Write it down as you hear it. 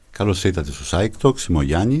Καλώς ήρθατε στο Talks, είμαι ο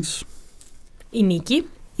Γιάννης. Η Νίκη. Η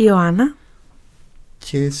Ιωάννα.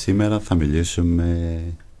 Και σήμερα θα μιλήσουμε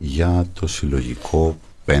για το συλλογικό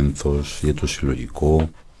πένθος, για το συλλογικό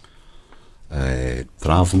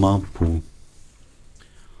τραύμα που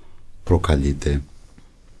προκαλείται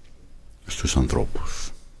στους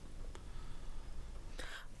ανθρώπους.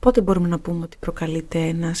 Πότε μπορούμε να πούμε ότι προκαλείται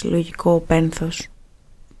ένα συλλογικό πένθος?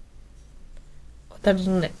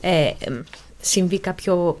 Όταν συμβεί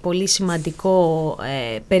κάποιο πολύ σημαντικό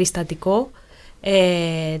περιστατικό,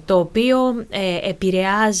 το οποίο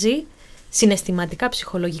επηρεάζει συναισθηματικά,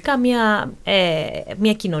 ψυχολογικά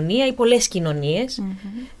μια κοινωνία ή πολλές κοινωνίες,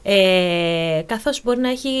 καθώς μπορεί να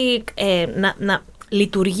έχει, να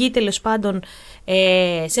λειτουργεί τέλος πάντων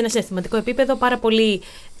σε ένα συναισθηματικό επίπεδο πάρα πολύ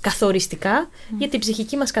καθοριστικά για την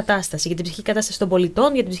ψυχική μας κατάσταση, για την ψυχική κατάσταση των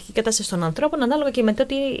πολιτών, για την ψυχική κατάσταση των ανθρώπων, ανάλογα και με το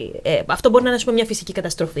ότι αυτό μπορεί να είναι, ας πούμε, μια φυσική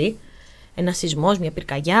καταστροφή, ένα σεισμός, μια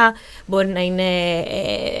πυρκαγιά, μπορεί να είναι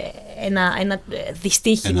ένα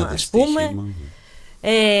δυστύχημα, ας πούμε.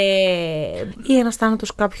 Ή ένας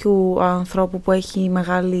θάνατος κάποιου ανθρώπου που έχει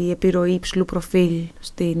μεγάλη επιρροή, υψηλού προφίλ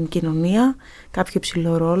στην κοινωνία, κάποιο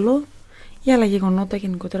υψηλό ρόλο, ή άλλα γεγονότα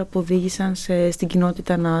γενικότερα που οδήγησαν στην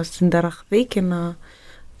κοινότητα να συνταραχθεί και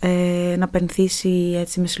να πενθήσει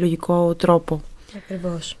έτσι με συλλογικό τρόπο.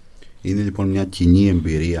 Ακριβώς. Είναι λοιπόν μια κοινή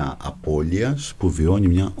εμπειρία απώλειας που βιώνει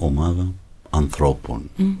μια ομάδα ανθρώπων,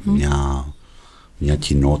 μια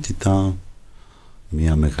κοινότητα,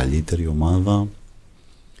 μια μεγαλύτερη ομάδα.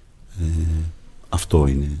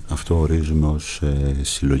 Αυτό ορίζουμε ως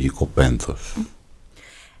συλλογικό πένθος.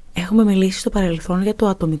 Έχουμε μιλήσει στο παρελθόν για το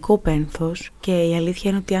ατομικό πένθος και η αλήθεια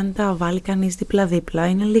είναι ότι αν τα βάλει κανείς δίπλα-δίπλα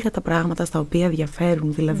είναι λίγα τα πράγματα στα οποία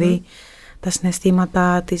διαφέρουν. Δηλαδή τα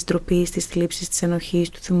συναισθήματα της ντροπής, της θλίψης, της ενοχής,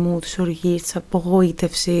 του θυμού, της οργής, της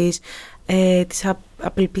απογοήτευσης, της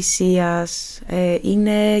απελπισίας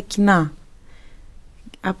είναι κοινά.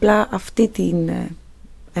 Απλά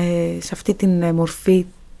σε αυτή την μορφή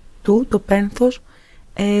του το πένθος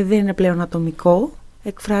δεν είναι πλέον ατομικό,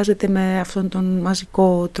 εκφράζεται με αυτόν τον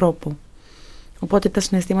μαζικό τρόπο. Οπότε τα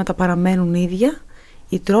συναισθήματα παραμένουν ίδια,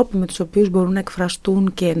 οι τρόποι με τους οποίους μπορούν να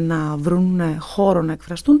εκφραστούν και να βρουν χώρο να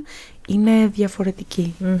εκφραστούν είναι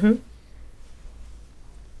διαφορετικοί.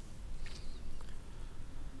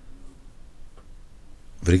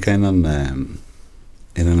 Βρήκα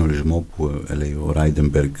έναν ορισμό που λέει ο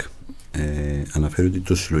Ράιντεμπεργκ. Αναφέρει ότι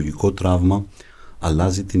το συλλογικό τραύμα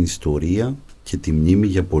αλλάζει την ιστορία και τη μνήμη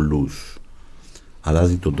για πολλούς.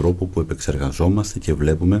 Αλλάζει τον τρόπο που επεξεργαζόμαστε και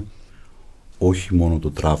βλέπουμε όχι μόνο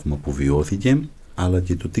το τραύμα που βιώθηκε, αλλά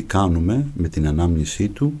και το τι κάνουμε με την ανάμνησή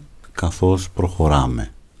του καθώς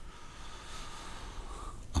προχωράμε.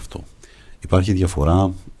 Αυτό. Υπάρχει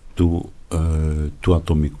διαφορά του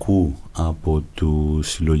ατομικού από του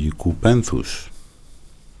συλλογικού πένθους?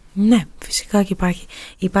 Ναι, φυσικά και υπάρχει.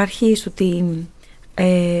 Υπάρχει στο ότι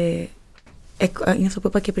είναι αυτό που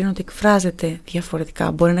είπα και πριν, ότι εκφράζεται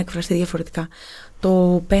διαφορετικά, μπορεί να εκφραστεί διαφορετικά.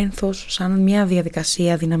 Το πένθος σαν μια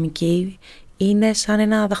διαδικασία δυναμική είναι σαν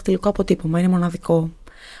ένα δαχτυλικό αποτύπωμα, είναι μοναδικό.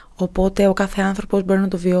 Οπότε ο κάθε άνθρωπος μπορεί να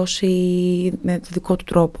το βιώσει με το δικό του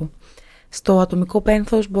τρόπο. Στο ατομικό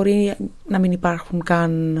πένθος μπορεί να μην υπάρχουν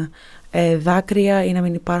καν δάκρυα ή να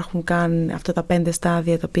μην υπάρχουν καν αυτά τα 5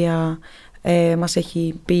 στάδια τα οποία μας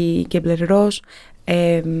έχει πει και Μπλερερός,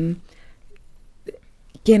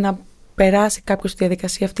 και να περάσει κάποιος τη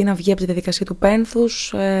διαδικασία αυτή, να βγει από τη διαδικασία του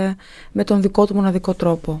πένθους με τον δικό του μοναδικό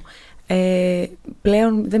τρόπο.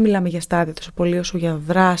 Πλέον δεν μιλάμε για στάδια τόσο πολύ όσο για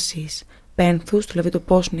δράσεις πένθους, δηλαδή το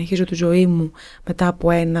πώς συνεχίζω τη ζωή μου μετά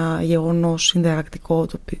από ένα γεγονός συνταρακτικό,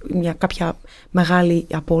 μια κάποια μεγάλη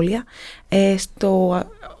απώλεια.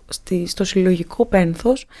 Στο συλλογικό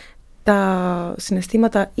πένθος τα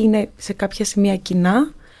συναισθήματα είναι σε κάποια σημεία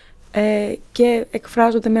κοινά και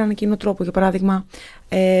εκφράζονται με έναν κοινό τρόπο. Για παράδειγμα,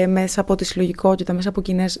 μέσα από τη συλλογικότητα, μέσα από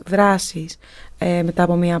κοινές δράσεις μετά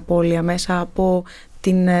από μια απώλεια, μέσα από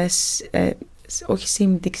την όχι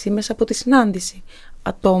σύμπτυξη, μέσα από τη συνάντηση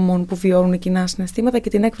ατόμων που βιώνουν κοινά συναισθήματα και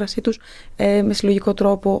την έκφρασή τους με συλλογικό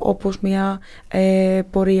τρόπο, όπως μια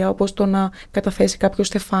πορεία, όπως το να καταθέσει κάποιο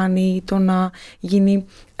στεφάνι, το να γίνει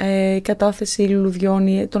κατάθεση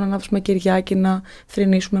λουλουδιών, το να ανάψουμε κεριά και να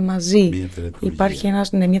θρηνήσουμε μαζί. Υπάρχει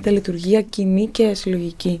μια τελετουργία κοινή και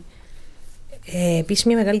συλλογική. Επίσης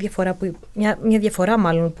μια διαφορά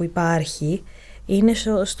μάλλον που υπάρχει είναι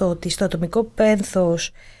στο ότι στο ατομικό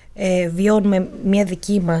πένθος βιώνουμε μια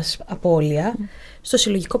δική μας απώλεια. Στο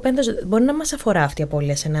συλλογικό πένθος μπορεί να μας αφορά αυτή η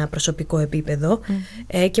απώλεια σε ένα προσωπικό επίπεδο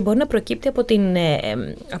και μπορεί να προκύπτει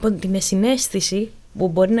από την συναίσθηση που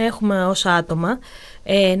μπορεί να έχουμε ως άτομα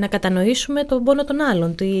να κατανοήσουμε τον πόνο των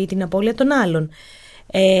άλλων, την απώλεια των άλλων.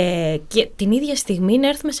 και την ίδια στιγμή να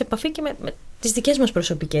έρθουμε σε επαφή και με τις δικές μας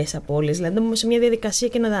προσωπικές απώλειες. Δηλαδή να μπούμε σε μια διαδικασία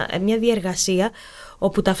και μια διεργασία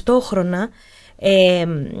όπου ταυτόχρονα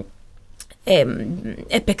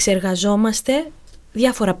επεξεργαζόμαστε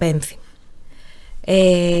διάφορα πένθη.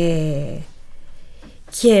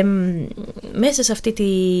 Και μέσα σε αυτή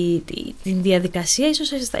τη διαδικασία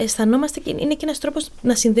ίσως αισθανόμαστε και είναι και ένας τρόπος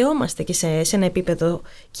να συνδεόμαστε και σε ένα επίπεδο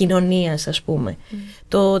κοινωνίας, ας πούμε.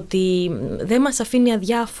 Το ότι δεν μας αφήνει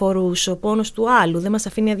αδιάφορους ο πόνος του άλλου, δεν μας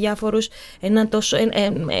αφήνει αδιάφορους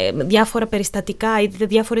διάφορα περιστατικά ή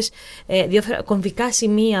διάφορα κομβικά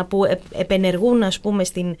σημεία που επενεργούν, ας πούμε,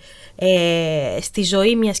 στη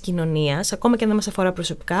ζωή μιας κοινωνίας, ακόμα και αν δεν μας αφορά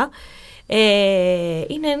προσωπικά.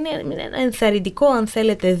 Είναι ένα ενθαρρυντικό, αν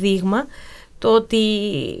θέλετε, δείγμα το ότι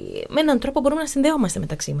με έναν τρόπο μπορούμε να συνδεόμαστε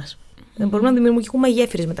μεταξύ μας. Μπορούμε να δημιουργούμε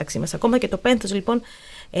γέφυρες μεταξύ μας. Ακόμα και το πένθος, λοιπόν,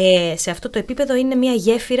 σε αυτό το επίπεδο είναι μια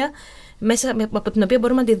γέφυρα από την οποία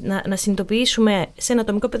μπορούμε να συνειδητοποιήσουμε σε ένα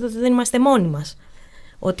ατομικό επίπεδο ότι δεν είμαστε μόνοι μας.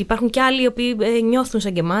 Ότι υπάρχουν και άλλοι οι οποίοι νιώθουν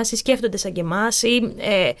σαν και εμάς ή σκέφτονται σαν και εμάς ή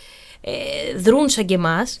δρούν σαν και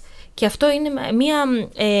εμάς. Και αυτό είναι μια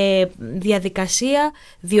διαδικασία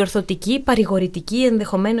διορθωτική, παρηγορητική,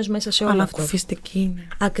 ενδεχομένως μέσα σε όλο αυτό. Ανακουφιστική είναι.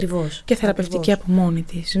 Ακριβώς. Και θεραπευτική από μόνη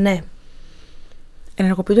της. Ναι.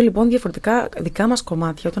 Ενεργοποιούνται λοιπόν διαφορετικά δικά μας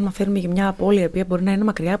κομμάτια. Όταν μαθαίνουμε για μια απώλεια, η οποία μπορεί να είναι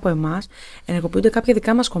μακριά από εμάς, ενεργοποιούνται κάποια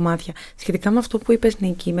δικά μας κομμάτια. Σχετικά με αυτό που είπες,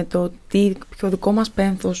 Νίκη, με το ποιο δικό μας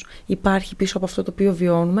πένθος υπάρχει πίσω από αυτό το οποίο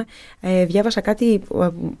βιώνουμε, διάβασα κάτι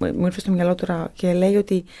που μου ήρθε στο μυαλό τώρα και λέει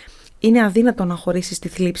ότι είναι αδύνατο να χωρίσεις τη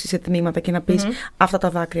θλίψη σε τμήματα και να πεις αυτά τα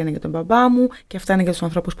δάκρυα είναι για τον μπαμπά μου και αυτά είναι για τους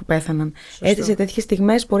ανθρώπους που πέθαναν. Σωστό. Έτσι, σε τέτοιες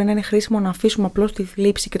στιγμές μπορεί να είναι χρήσιμο να αφήσουμε απλώς τη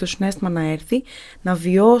θλίψη και το συναίσθημα να έρθει, να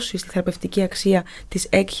βιώσεις τη θεραπευτική αξία της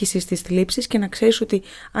έκχυσης της θλίψης και να ξέρεις ότι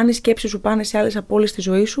αν οι σκέψεις σου πάνε σε άλλες απώλειες στη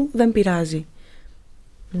ζωή σου, δεν πειράζει.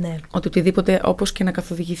 Ναι. Ότι οτιδήποτε, όπως και να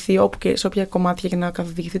καθοδηγηθεί, όπου και σε όποια κομμάτια και να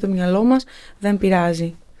καθοδηγηθεί το μυαλό μας, δεν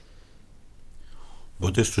πειράζει.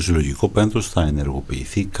 Οπότε στο συλλογικό πένθος θα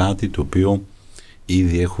ενεργοποιηθεί κάτι το οποίο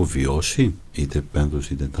ήδη έχω βιώσει, είτε πένθος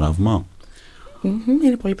είτε τραύμα.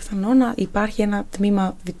 Είναι πολύ πιθανό να υπάρχει ένα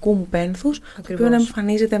τμήμα δικού μου πένθους, το οποίο να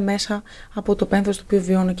εμφανίζεται μέσα από το πένθος το οποίο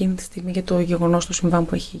βιώνω εκείνη τη στιγμή για το γεγονός, το συμβάν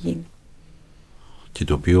που έχει γίνει. Και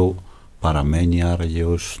το οποίο παραμένει άραγε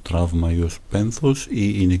ως τραύμα ή ως πένθος,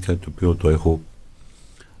 ή είναι κάτι το οποίο το έχω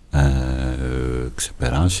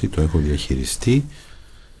ξεπεράσει, το έχω διαχειριστεί?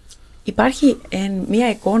 Υπάρχει μία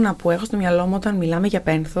εικόνα που έχω στο μυαλό μου όταν μιλάμε για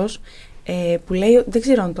πένθος, που λέει, δεν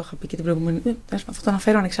ξέρω αν το είχα πει και την προηγούμενη, αυτό το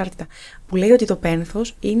αναφέρω ανεξάρτητα, που λέει ότι το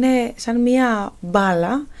πένθος είναι σαν μία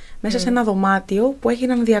μπάλα μέσα σε ένα δωμάτιο που έχει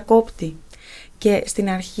έναν διακόπτη. Και στην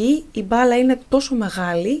αρχή η μπάλα είναι τόσο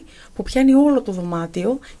μεγάλη που πιάνει όλο το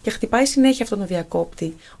δωμάτιο και χτυπάει συνέχεια αυτόν τον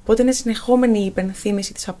διακόπτη. Οπότε είναι συνεχόμενη η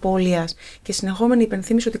υπενθύμηση της απώλειας και συνεχόμενη η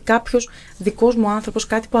υπενθύμηση ότι κάποιος δικός μου άνθρωπος,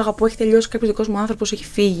 κάτι που αγαπώ έχει τελειώσει, κάποιος δικός μου άνθρωπος έχει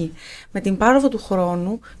φύγει. Με την πάροδο του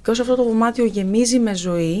χρόνου και όσο αυτό το δωμάτιο γεμίζει με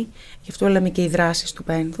ζωή, γι' αυτό λέμε και οι δράσεις του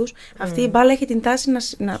πένθους, αυτή η μπάλα έχει την τάση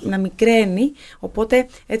να μικραίνει, οπότε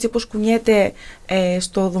έτσι όπως κουνιέται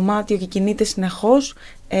στο δωμάτιο και κινείται συνεχώς,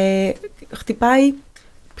 χτυπάει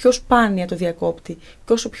πιο σπάνια το διακόπτη.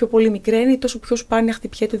 Και όσο πιο πολύ μικραίνει, τόσο πιο σπάνια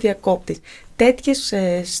χτυπιέται ο διακόπτης. Τέτοιες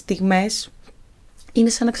στιγμές είναι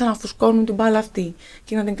σαν να ξαναφουσκώνουν την μπάλα αυτή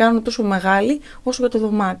και να την κάνουν τόσο μεγάλη όσο για το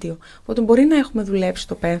δωμάτιο. Οπότε μπορεί να έχουμε δουλέψει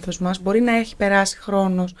το πένθος μας, μπορεί να έχει περάσει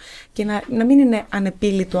χρόνος και να μην είναι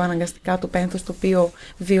ανεπίλητο αναγκαστικά το πένθος το οποίο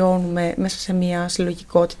βιώνουμε μέσα σε μια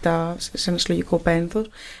συλλογικότητα, σε ένα συλλογικό πένθος.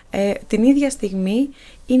 Την ίδια στιγμή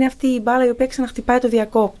είναι αυτή η μπάλα η οποία ξαναχτυπάει το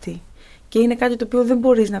διακόπτη. Και είναι κάτι το οποίο δεν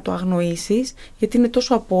μπορείς να το αγνοήσεις, γιατί είναι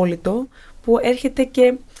τόσο απόλυτο που έρχεται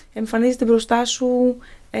και εμφανίζεται μπροστά σου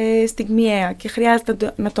στιγμιαία και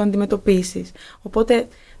χρειάζεται να το αντιμετωπίσεις. Οπότε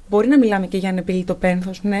μπορεί να μιλάμε και για ανεπίλητο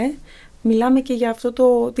πένθος, ναι, μιλάμε και για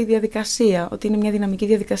αυτό τη διαδικασία, ότι είναι μια δυναμική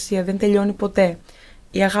διαδικασία, δεν τελειώνει ποτέ.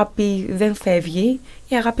 Η αγάπη δεν φεύγει,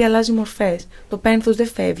 η αγάπη αλλάζει μορφές. Το πένθος δεν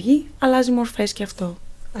φεύγει, αλλάζει μορφές και αυτό.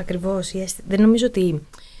 Ακριβώς. Δεν νομίζω ότι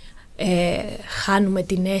χάνουμε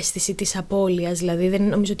την αίσθηση της απώλειας, δηλαδή δεν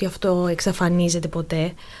νομίζω ότι αυτό εξαφανίζεται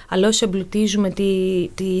ποτέ, αλλά όσο εμπλουτίζουμε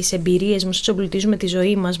τις εμπειρίες μας, όσο εμπλουτίζουμε τη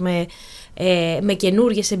ζωή μας με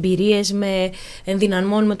καινούργιες εμπειρίες,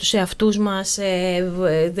 ενδυναμώνουμε τους εαυτούς μας,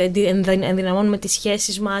 ενδυναμώνουμε τις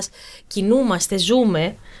σχέσεις μας, κινούμαστε,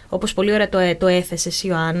 ζούμε, όπως πολύ ωραία το έθεσες,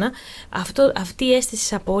 Ιωάννα, αυτή η αίσθηση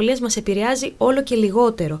της απώλειας μας επηρεάζει όλο και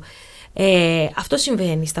λιγότερο. Αυτό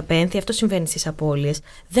συμβαίνει στα πένθη, αυτό συμβαίνει στις απώλειες.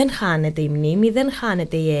 Δεν χάνεται η μνήμη, δεν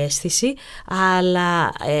χάνεται η αίσθηση,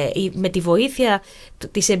 αλλά με τη βοήθεια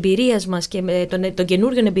της εμπειρίας μας και των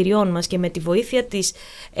καινούριων εμπειριών μας και με τη βοήθεια της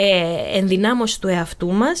ενδυνάμωσης του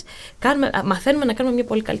εαυτού μας, μαθαίνουμε να κάνουμε μια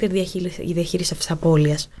πολύ καλύτερη διαχείριση αυτής της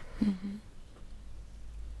απώλειας. Mm-hmm.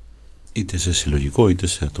 Είτε σε συλλογικό είτε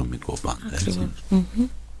σε ατομικό πάντα. Έτσι. Mm-hmm.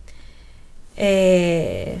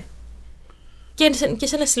 Και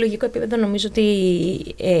σε ένα συλλογικό επίπεδο νομίζω ότι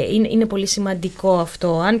είναι πολύ σημαντικό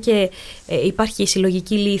αυτό. Αν και υπάρχει η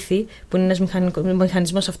συλλογική λύθη, που είναι ένας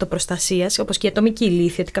μηχανισμός αυτοπροστασίας, όπως και η ατομική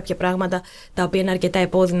λύθη, ότι κάποια πράγματα τα οποία είναι αρκετά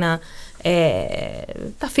επώδυνα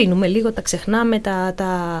τα αφήνουμε λίγο, τα ξεχνάμε,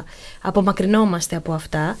 τα απομακρυνόμαστε από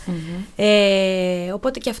αυτά. Mm-hmm.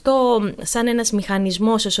 Οπότε και αυτό σαν ένας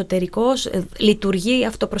μηχανισμός εσωτερικός λειτουργεί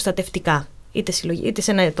αυτοπροστατευτικά. Είτε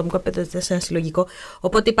σε ένα ατομικό επίπεδο είτε σε ένα συλλογικό.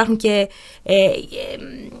 Οπότε υπάρχουν και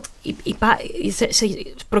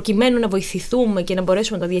προκειμένου να βοηθηθούμε και να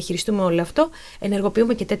μπορέσουμε να το διαχειριστούμε όλο αυτό,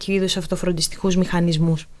 ενεργοποιούμε και τέτοιου είδους αυτοφροντιστικούς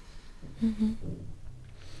μηχανισμούς. Mm-hmm.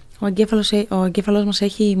 Ο εγκέφαλος μας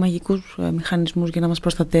έχει μαγικούς μηχανισμούς για να μας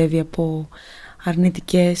προστατεύει από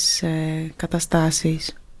αρνητικές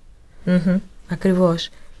καταστάσεις. Mm-hmm.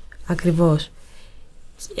 Ακριβώς.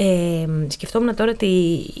 Σκεφτόμουν τώρα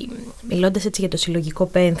μιλώντας έτσι για το συλλογικό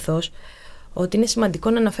πένθος, ότι είναι σημαντικό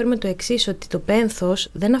να αναφέρουμε το εξής, ότι το πένθος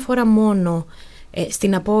δεν αφορά μόνο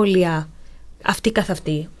στην απώλεια αυτή καθ'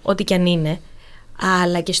 αυτή, ό,τι κι αν είναι,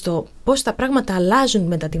 αλλά και στο πώς τα πράγματα αλλάζουν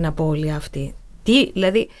μετά την απώλεια αυτή.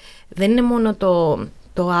 Δηλαδή δεν είναι μόνο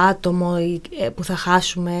το άτομο που θα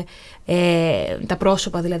χάσουμε, τα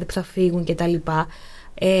πρόσωπα δηλαδή που θα φύγουν κτλ.,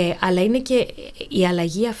 αλλά είναι και η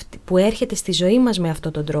αλλαγή αυτή που έρχεται στη ζωή μας με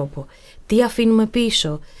αυτόν τον τρόπο. Τι αφήνουμε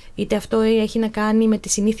πίσω, είτε αυτό έχει να κάνει με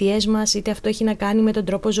τις συνήθειές μας, είτε αυτό έχει να κάνει με τον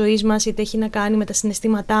τρόπο ζωής μας, είτε έχει να κάνει με τα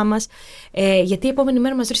συναισθήματά μας, γιατί η επόμενη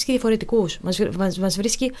μέρα μας βρίσκει διαφορετικούς, μας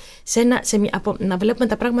βρίσκει να βλέπουμε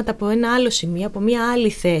τα πράγματα από ένα άλλο σημείο, από μια άλλη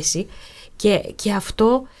θέση, και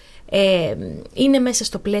αυτό είναι μέσα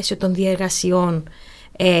στο πλαίσιο των διεργασιών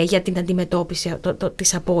για την αντιμετώπιση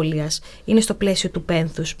της απώλειας. Είναι στο πλαίσιο του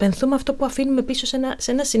πένθους. Πενθούμε αυτό που αφήνουμε πίσω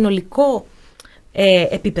σε ένα συνολικό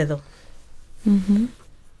επίπεδο. Mm-hmm.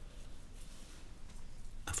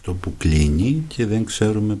 Αυτό που κλείνει και δεν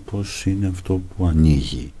ξέρουμε πώς είναι αυτό που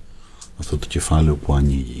ανοίγει. Αυτό το κεφάλαιο που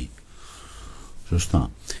ανοίγει.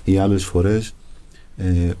 Σωστά. Ή άλλες φορές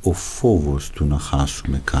ο φόβος του να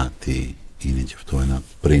χάσουμε κάτι είναι και αυτό ένα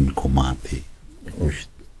πριν κομμάτι. Όχι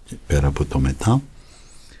πέρα από το μετά.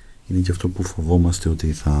 Είναι και αυτό που φοβόμαστε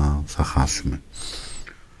ότι θα χάσουμε.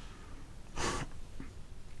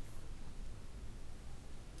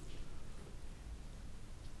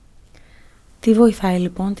 Τι βοηθάει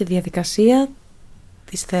λοιπόν τη διαδικασία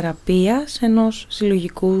της θεραπείας ενός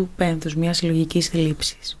συλλογικού πένθους, μιας συλλογικής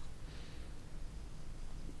θλίψης?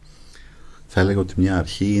 Θα έλεγα ότι μια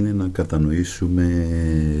αρχή είναι να κατανοήσουμε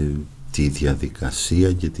τη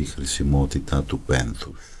διαδικασία και τη χρησιμότητα του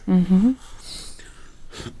πένθους. Mm-hmm.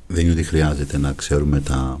 Δεν είναι ότι χρειάζεται να ξέρουμε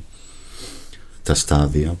τα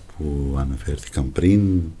στάδια που αναφέρθηκαν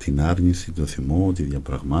πριν, την άρνηση, το θυμό, τη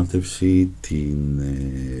διαπραγμάτευση, την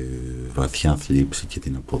βαθιά θλίψη και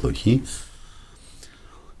την αποδοχή,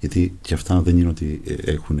 γιατί και αυτά δεν είναι ότι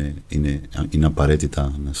είναι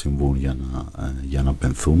απαραίτητα να συμβούν για να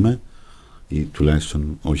πενθούμε, ή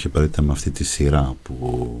τουλάχιστον όχι απαραίτητα με αυτή τη σειρά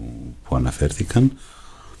που αναφέρθηκαν,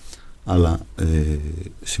 αλλά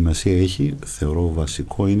σημασία έχει, θεωρώ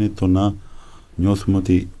βασικό είναι το να νιώθουμε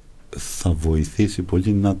ότι θα βοηθήσει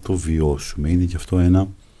πολύ να το βιώσουμε. Είναι και αυτό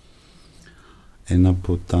ένα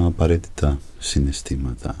από τα απαραίτητα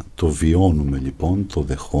συναισθήματα. Το βιώνουμε λοιπόν, το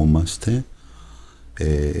δεχόμαστε.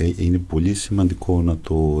 Είναι πολύ σημαντικό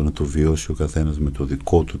να το βιώσει ο καθένας με το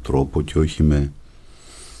δικό του τρόπο και όχι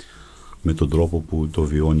με τον τρόπο που το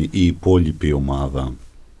βιώνει η υπόλοιπη ομάδα.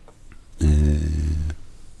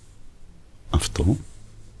 Αυτό.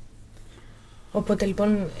 Οπότε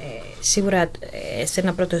λοιπόν σίγουρα σε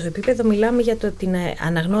ένα πρώτο επίπεδο μιλάμε για την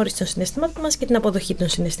αναγνώριση των συναισθημάτων μας και την αποδοχή των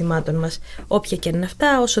συναισθημάτων μας, όποια και αν είναι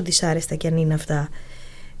αυτά, όσο δυσάρεστα και αν είναι αυτά.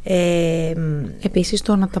 Επίσης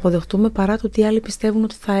το να τα αποδεχτούμε παρά το ότι άλλοι πιστεύουν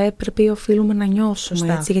ότι θα έπρεπε ή οφείλουμε να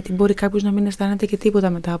νιώσουμε, έτσι, γιατί μπορεί κάποιος να μην αισθάνεται και τίποτα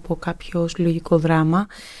μετά από κάποιο συλλογικό δράμα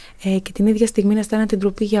και την ίδια στιγμή να αισθάνεται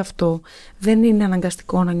ντροπή γι' αυτό. Δεν είναι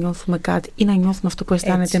αναγκαστικό να νιώθουμε κάτι ή να νιώθουμε αυτό που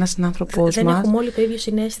αισθάνεται ένας συνάνθρωπός μας. Δεν έχουμε όλοι το ίδιο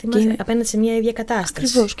συναίσθημα απέναντι σε μια ίδια κατάσταση.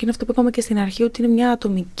 Ακριβώς, και είναι αυτό που είπαμε και στην αρχή, ότι είναι μια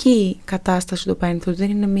ατομική κατάσταση το πένθος, δεν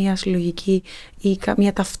είναι μια συλλογική ή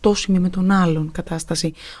μια ταυτόσιμη με τον άλλον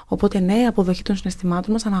κατάσταση. Οπότε ναι, αποδοχή των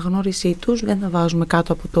συναισθημάτων μας, αναγνώρισή τους, δεν τα βάζουμε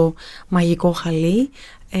κάτω από το μαγικό χαλί,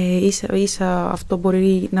 ίσα αυτό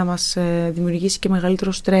μπορεί να μας δημιουργήσει και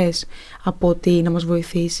μεγαλύτερο στρες από ότι να μας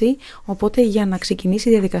βοηθήσει. Οπότε για να ξεκινήσει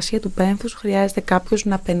η διαδικασία του πένθους χρειάζεται κάποιος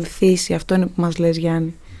να πενθήσει. Αυτό είναι που μας λες,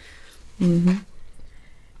 Γιάννη.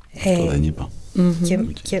 Αυτό δεν είπα.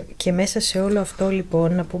 Και μέσα σε όλο αυτό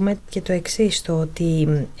λοιπόν να πούμε και το εξής, το ότι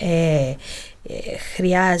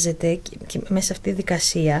χρειάζεται και μέσα σε αυτή τη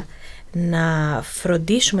δικασία να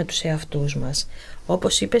φροντίσουμε τους εαυτούς μας.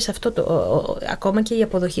 Όπως είπες, αυτό ακόμα και η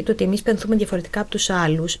αποδοχή του ότι εμείς πενθούμε διαφορετικά από τους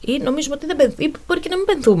άλλους ή νομίζουμε ότι δεν πενθούμε, ή μπορεί και να μην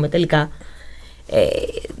πενθούμε τελικά.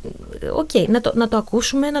 Να το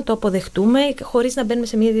ακούσουμε, να το αποδεχτούμε χωρίς να μπαίνουμε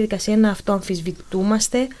σε μια διαδικασία να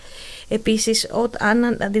αυτοαμφισβητούμαστε. Επίσης,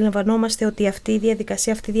 αν αντιλαμβανόμαστε ότι αυτή η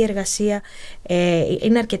διαδικασία, αυτή η διεργασία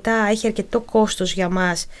έχει αρκετό κόστος για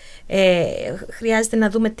μας, χρειάζεται να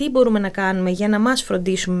δούμε τι μπορούμε να κάνουμε για να μας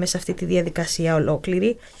φροντίσουμε μέσα σε αυτή τη διαδικασία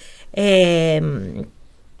ολόκληρη,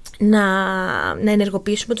 να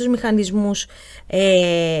ενεργοποιήσουμε τους μηχανισμούς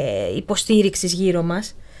υποστήριξης γύρω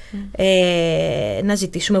μας, να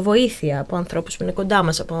ζητήσουμε βοήθεια από ανθρώπους που είναι κοντά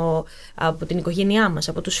μας, από την οικογένειά μας,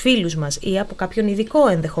 από τους φίλους μας ή από κάποιον ειδικό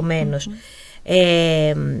ενδεχομένως.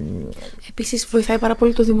 Επίσης βοηθάει πάρα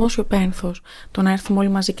πολύ το δημόσιο πένθος, το να έρθουμε όλοι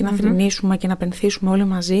μαζί και να θρηνήσουμε και να πενθήσουμε όλοι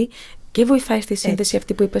μαζί, και βοηθάει στη σύνδεση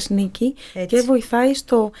αυτή που είπες, Νίκη, και βοηθάει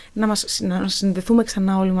στο να συνδεθούμε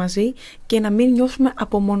ξανά όλοι μαζί και να μην νιώθουμε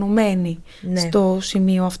απομονωμένοι στο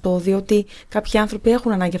σημείο αυτό, διότι κάποιοι άνθρωποι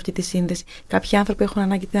έχουν ανάγκη αυτή τη σύνδεση, κάποιοι άνθρωποι έχουν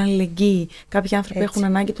ανάγκη την αλληλεγγύη, κάποιοι άνθρωποι έχουν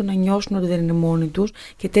ανάγκη το να νιώσουν ότι δεν είναι μόνοι τους,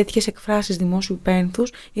 και τέτοιες εκφράσεις δημόσιου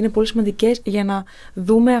πένθους είναι πολύ σημαντικές για να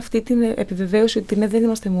δούμε αυτή την επιβεβαίωση ότι δεν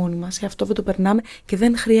είμαστε μόνοι μας, σε αυτό δεν το περνάμε και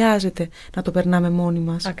δεν χρειάζεται να το περνάμε μόνοι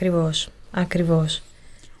μας. Ακριβώς.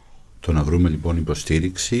 Το να βρούμε λοιπόν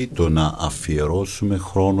υποστήριξη, το να αφιερώσουμε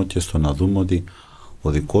χρόνο και στο να δούμε ότι ο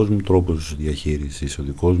δικός μου τρόπος διαχείρισης, ο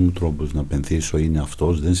δικός μου τρόπος να πενθήσω είναι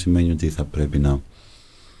αυτός, δεν σημαίνει ότι θα πρέπει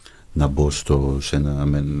να μπω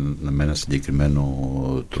με ένα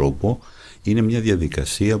συγκεκριμένο τρόπο. Είναι μια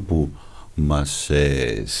διαδικασία που μας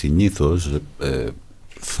συνήθως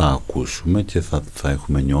θα ακούσουμε και θα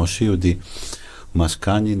έχουμε νιώσει ότι μας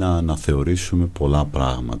κάνει να αναθεωρήσουμε πολλά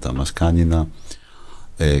πράγματα, μας κάνει να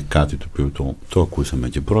κάτι το οποίο το ακούσαμε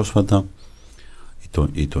και πρόσφατα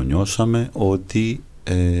ή το νιώσαμε, ότι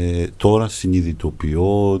τώρα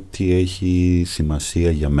συνειδητοποιώ τι έχει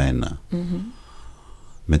σημασία για μένα.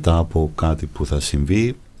 Μετά από κάτι που θα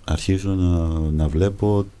συμβεί αρχίζω να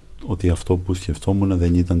βλέπω ότι αυτό που σκεφτόμουν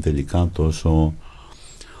δεν ήταν τελικά τόσο,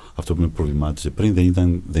 αυτό που με προβλημάτισε πριν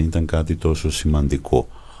δεν ήταν κάτι τόσο σημαντικό,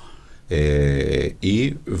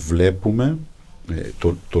 ή βλέπουμε,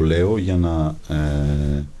 το λέω για να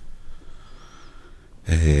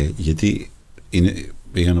γιατί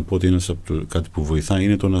πήγα να πω ότι κάτι που βοηθάει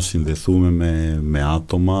είναι το να συνδεθούμε με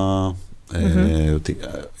άτομα, ότι,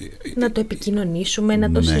 να το επικοινωνήσουμε,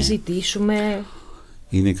 να το συζητήσουμε.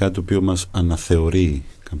 Είναι κάτι το οποίο μας αναθεωρεί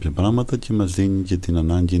κάποια πράγματα και μας δίνει και την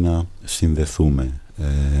ανάγκη να συνδεθούμε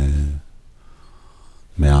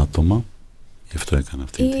με άτομα. Γι' αυτό έκανα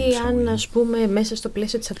αυτή την εισαγωγή. Ή αν, ας πούμε, μέσα στο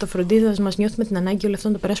πλαίσιο της αυτοφροντίδας μας νιώθουμε την ανάγκη όλο αυτό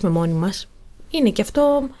να το περάσουμε μόνοι μας, είναι και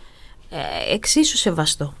αυτό εξίσου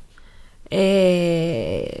σεβαστό.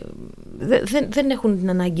 Δεν έχουν την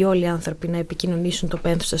ανάγκη όλοι οι άνθρωποι να επικοινωνήσουν το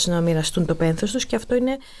πένθος τους, να μοιραστούν το πένθος τους, και αυτό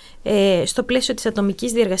είναι στο πλαίσιο της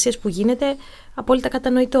ατομικής διεργασίας που γίνεται απόλυτα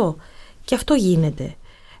κατανοητό. Και αυτό γίνεται.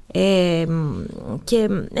 Και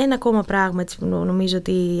ένα ακόμα πράγμα που νομίζω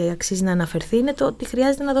ότι αξίζει να αναφερθεί είναι το ότι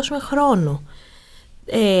χρειάζεται να δώσουμε χρόνο.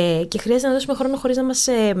 Και χρειάζεται να δώσουμε χρόνο χωρίς να μας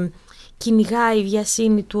κυνηγάει η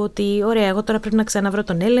βιασύνη του ότι ωραία, εγώ τώρα πρέπει να ξαναβρω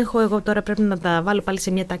τον έλεγχο, εγώ τώρα πρέπει να τα βάλω πάλι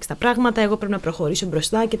σε μια τάξη τα πράγματα, εγώ πρέπει να προχωρήσω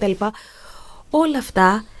μπροστά κτλ. Όλα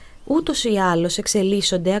αυτά ούτως ή άλλως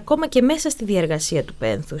εξελίσσονται ακόμα και μέσα στη διεργασία του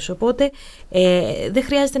πένθους. Οπότε δεν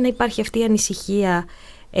χρειάζεται να υπάρχει αυτή η ανησυχία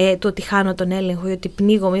το ότι χάνω τον έλεγχο ή ότι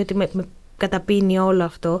πνίγομαι ή ότι με καταπίνει όλο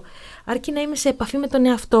αυτό, αρκεί να είμαι σε επαφή με τον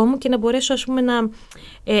εαυτό μου και να μπορέσω, ας πούμε, να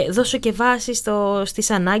δώσω και βάση στις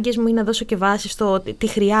ανάγκες μου ή να δώσω και βάση στο τι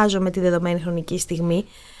χρειάζομαι τη δεδομένη χρονική στιγμή.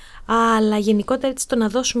 Αλλά γενικότερα έτσι το να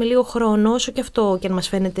δώσουμε λίγο χρόνο, όσο και αυτό και αν μας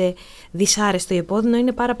φαίνεται δυσάρεστο ή επώδυνο,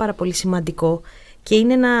 είναι πάρα πολύ σημαντικό. Και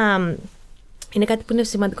είναι κάτι που είναι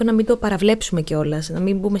σημαντικό να μην το παραβλέψουμε κιόλας, να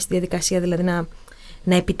μην μπούμε στη διαδικασία δηλαδή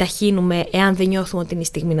να επιταχύνουμε εάν δεν νιώθουμε ότι είναι η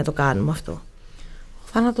στιγμή να το κάνουμε αυτό.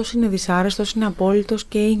 Ο θάνατος είναι δυσάρεστος, είναι απόλυτος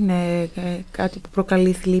και είναι κάτι που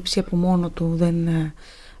προκαλεί θλίψη από μόνο του.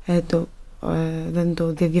 Δεν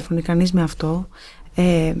το διαφωνεί κανείς με αυτό.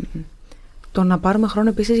 Το να πάρουμε χρόνο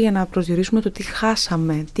επίσης για να προσδιορίσουμε το τι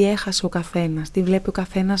χάσαμε, τι έχασε ο καθένας, τι βλέπει ο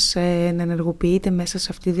καθένας να ενεργοποιείται μέσα σε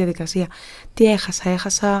αυτή τη διαδικασία. Τι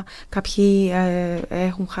έχασα, κάποιοι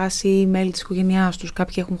έχουν χάσει μέλη της οικογένειάς τους,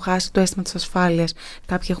 κάποιοι έχουν χάσει το αίσθημα της ασφάλειας,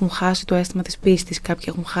 κάποιοι έχουν χάσει το αίσθημα της πίστης, κάποιοι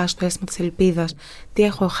έχουν χάσει το αίσθημα της ελπίδας. Τι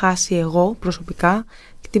έχω χάσει εγώ προσωπικά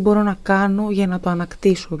και τι μπορώ να κάνω για να το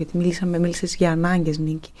ανακτήσω. Γιατί μίλησες για ανάγκες,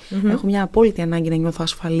 Νίκη. Έχω μια απόλυτη ανάγκη να νιώθω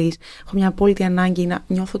ασφαλής. Έχω μια απόλυτη ανάγκη να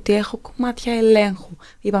νιώθω ότι έχω κομμάτια ελέγχου.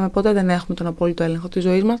 Είπαμε ποτέ δεν έχουμε τον απόλυτο έλεγχο της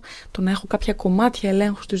ζωής μας. Το να έχω κάποια κομμάτια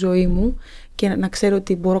ελέγχου στη ζωή μου και να ξέρω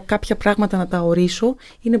ότι μπορώ κάποια πράγματα να τα ορίσω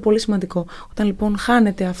είναι πολύ σημαντικό. Όταν λοιπόν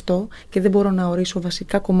χάνεται αυτό και δεν μπορώ να ορίσω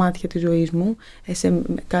βασικά κομμάτια της ζωής μου σε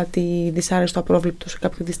κάτι δυσάρεστο, απρόβλεπτο, σε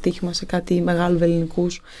κάποιο δυστύχημα, σε κάτι μεγάλου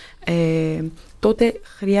βελληνικούς, τότε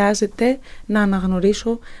χρειάζεται να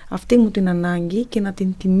αναγνωρίσω αυτή μου την ανάγκη και να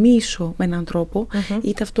την τιμήσω με έναν τρόπο.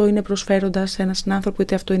 Είτε αυτό είναι προσφέροντας σε έναν συνάνθρωπο,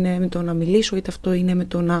 είτε αυτό είναι με το να μιλήσω, είτε αυτό είναι με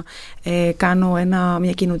το να κάνω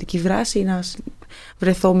μια κοινωτική δράση, να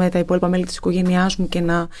βρεθώ με τα υπόλοιπα μέλη της οικογένειάς μου και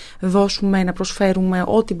να δώσουμε, να προσφέρουμε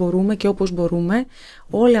ό,τι μπορούμε και όπως μπορούμε.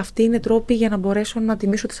 Όλοι αυτοί είναι τρόποι για να μπορέσω να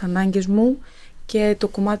τιμήσω τις ανάγκες μου και το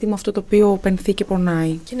κομμάτι μου αυτό το οποίο πενθεί και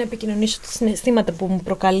πονάει. Και να επικοινωνήσω τα συναισθήματα που μου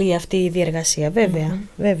προκαλεί αυτή η διεργασία.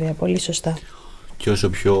 Βέβαια, πολύ σωστά. Και όσο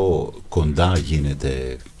πιο κοντά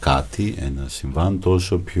γίνεται κάτι, ένα συμβάν,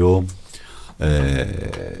 τόσο πιο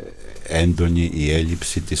έντονη η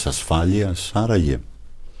έλλειψη της ασφάλειας, άραγε.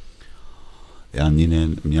 Εάν είναι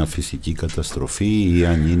μια φυσική καταστροφή ή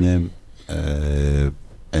αν είναι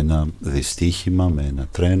ένα δυστύχημα με ένα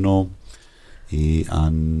τρένο ή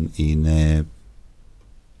αν είναι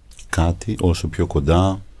κάτι, όσο πιο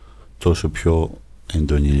κοντά τόσο πιο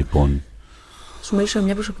έντονη λοιπόν. Σου μιλήσω για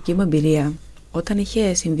μια προσωπική μου εμπειρία. Όταν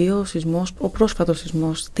είχε συμβεί ο πρόσφατος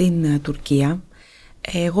σεισμός στην Τουρκία,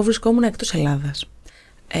 εγώ βρισκόμουν εκτός Ελλάδας.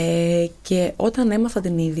 Και όταν έμαθα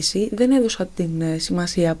την είδηση δεν έδωσα την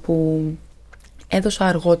σημασία που έδωσα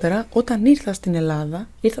αργότερα. Όταν ήρθα στην Ελλάδα,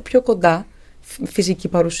 ήρθα πιο κοντά, φυσική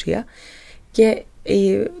παρουσία, και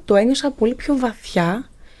το ένιωσα πολύ πιο βαθιά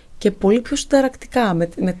και πολύ πιο συνταρακτικά.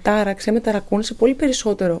 Με ταρακούνησε πολύ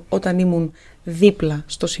περισσότερο όταν ήμουν δίπλα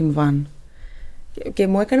στο συμβάν. Και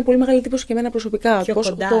μου έκανε πολύ μεγάλη εντύπωση και εμένα προσωπικά. Πιο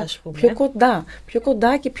κοντά, ας πούμε. Πιο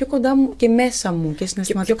κοντά και πιο κοντά μου και μέσα μου και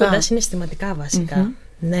συναισθηματικά. Και πιο κοντά συναισθηματικά βασικά.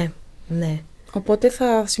 Ναι. Οπότε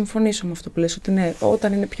θα συμφωνήσω με αυτό που λες, ότι ναι,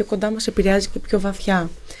 όταν είναι πιο κοντά μας επηρεάζει και πιο βαθιά.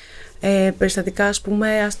 Περιστατικά, ας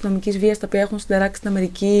πούμε, αστυνομικής βίας τα οποία έχουν συνταράξει στην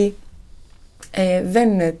Αμερική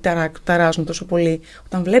δεν ταράζουν τόσο πολύ.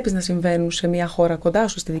 Όταν βλέπεις να συμβαίνουν σε μια χώρα κοντά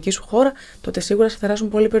σου, στη δική σου χώρα, τότε σίγουρα σε ταράζουν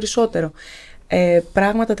πολύ περισσότερο.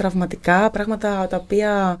 Πράγματα τραυματικά, πράγματα τα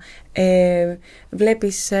οποία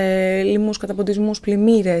βλέπεις λοιμούς, καταποντισμούς,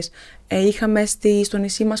 πλημμύρες. Είχαμε στο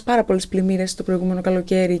νησί μας πάρα πολλές πλημμύρες το προηγούμενο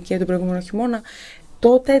καλοκαίρι και το προηγούμενο χειμώνα.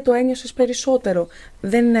 Τότε το ένιωσες περισσότερο.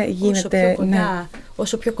 Δεν γίνεται.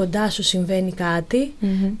 Όσο πιο κοντά σου συμβαίνει κάτι,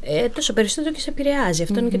 τόσο περισσότερο και σε επηρεάζει.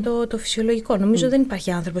 Αυτό είναι και το φυσιολογικό. Νομίζω δεν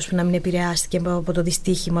υπάρχει άνθρωπος που να μην επηρεάστηκε από το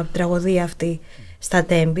δυστύχημα, από την τραγωδία αυτή στα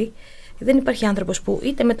Τέμπη. Δεν υπάρχει άνθρωπος που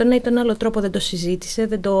είτε με τον ένα ή τον άλλο τρόπο δεν το συζήτησε,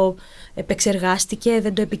 δεν το επεξεργάστηκε,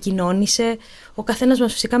 δεν το επικοινώνησε. Ο καθένας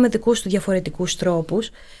μας φυσικά με δικούς του διαφορετικούς τρόπους.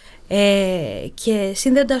 Και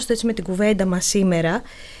συνδέοντας το έτσι με την κουβέντα μας σήμερα,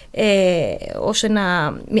 ως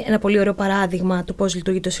ένα πολύ ωραίο παράδειγμα του πώς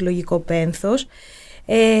λειτουργεί το συλλογικό πένθος,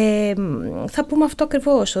 θα πούμε αυτό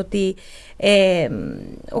ακριβώς, ότι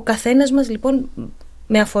ο καθένας μας λοιπόν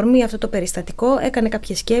με αφορμή αυτό το περιστατικό έκανε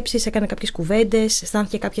κάποιες σκέψεις, έκανε κάποιες κουβέντες,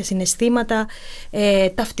 αισθάνθηκε κάποια συναισθήματα,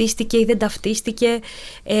 ταυτίστηκε ή δεν ταυτίστηκε.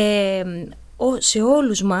 Σε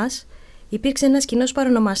όλους μας υπήρξε ένας κοινός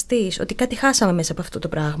παρονομαστής, ότι κάτι χάσαμε μέσα από αυτό το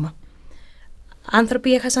πράγμα.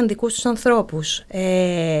 Άνθρωποι έχασαν δικούς τους ανθρώπους,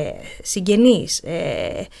 συγγενείς,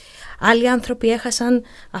 άλλοι άνθρωποι έχασαν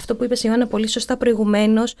αυτό που είπε η Ιωάννα πολύ σωστά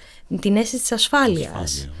προηγουμένως, την αίσθηση της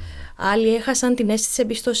ασφάλειας. Άλλοι έχασαν την αίσθηση της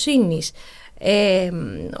εμπιστοσύνης.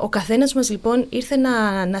 Ο καθένας μας λοιπόν ήρθε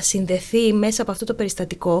να συνδεθεί μέσα από αυτό το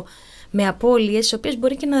περιστατικό με απώλειες, τις οποίες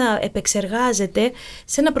μπορεί και να επεξεργάζεται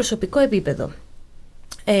σε ένα προσωπικό επίπεδο.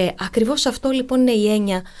 Ακριβώς αυτό λοιπόν είναι η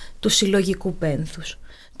έννοια του συλλογικού πένθους.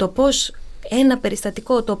 Το πώς ένα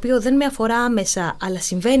περιστατικό το οποίο δεν με αφορά άμεσα αλλά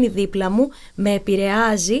συμβαίνει δίπλα μου με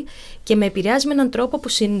επηρεάζει και με επηρεάζει με έναν τρόπο που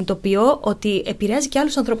συνειδητοποιώ ότι επηρεάζει και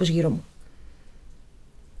άλλους ανθρώπους γύρω μου.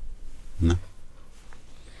 Ναι.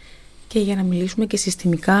 Και για να μιλήσουμε και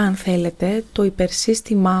συστημικά, αν θέλετε, το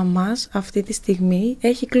υπερσύστημά μας αυτή τη στιγμή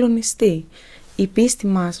έχει κλονιστεί. Η πίστη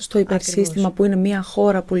μας στο υπερσύστημα, ακριβώς, που είναι μια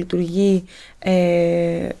χώρα που λειτουργεί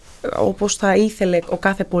όπως θα ήθελε ο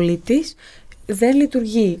κάθε πολίτης, δεν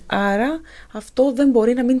λειτουργεί. Άρα αυτό δεν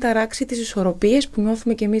μπορεί να μην ταράξει τις ισορροπίες που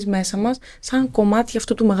νιώθουμε και εμείς μέσα μας σαν κομμάτι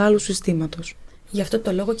αυτού του μεγάλου συστήματος. Γι' αυτό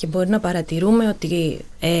το λόγο και μπορεί να παρατηρούμε ότι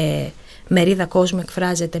μερίδα κόσμου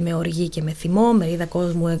εκφράζεται με οργή και με θυμό, μερίδα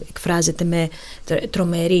κόσμου εκφράζεται με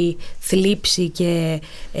τρομερή θλίψη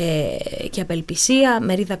και απελπισία,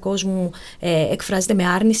 μερίδα κόσμου εκφράζεται με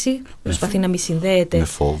άρνηση, προσπαθεί να μην συνδέεται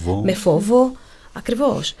με φόβο.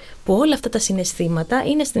 Ακριβώς. Που όλα αυτά τα συναισθήματα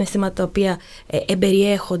είναι συναισθήματα τα οποία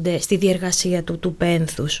εμπεριέχονται στη διεργασία του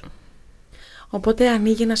πένθους. Οπότε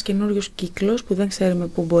ανοίγει ένας καινούριος κύκλος που δεν ξέρουμε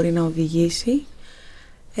πού μπορεί να οδηγήσει.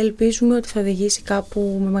 Ελπίζουμε ότι θα οδηγήσει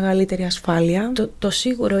κάπου με μεγαλύτερη ασφάλεια. Το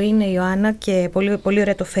σίγουρο είναι, Ιωάννα, και πολύ, πολύ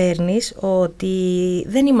ωραία το φέρνεις, ότι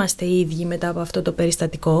δεν είμαστε οι ίδιοι μετά από αυτό το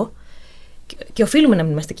περιστατικό και οφείλουμε να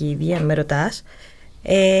μην είμαστε και οι ίδιοι, αν με ρωτάς.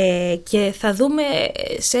 Και θα δούμε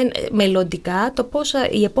μελλοντικά το πώς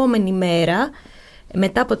η επόμενη μέρα,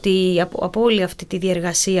 μετά από όλη αυτή τη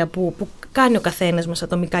διεργασία που κάνει ο καθένας μας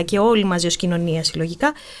ατομικά και όλοι μαζί ως κοινωνία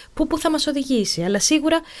συλλογικά, που θα μας οδηγήσει. Αλλά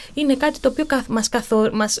σίγουρα είναι κάτι το οποίο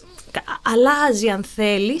μας αλλάζει, αν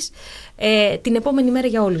θέλεις, την επόμενη μέρα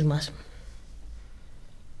για όλους μας.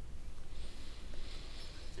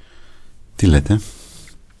 Τι λέτε?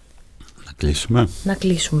 Να κλείσουμε? Να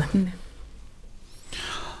κλείσουμε. Ναι.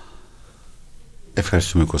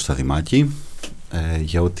 Ευχαριστούμε Κώστα Δημάκη.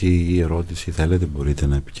 Για ό,τι ερώτηση θέλετε μπορείτε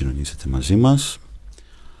να επικοινωνήσετε μαζί μας.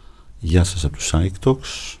 Γεια σας από τους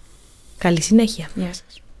iTalks. Καλή συνέχεια. Γεια σας.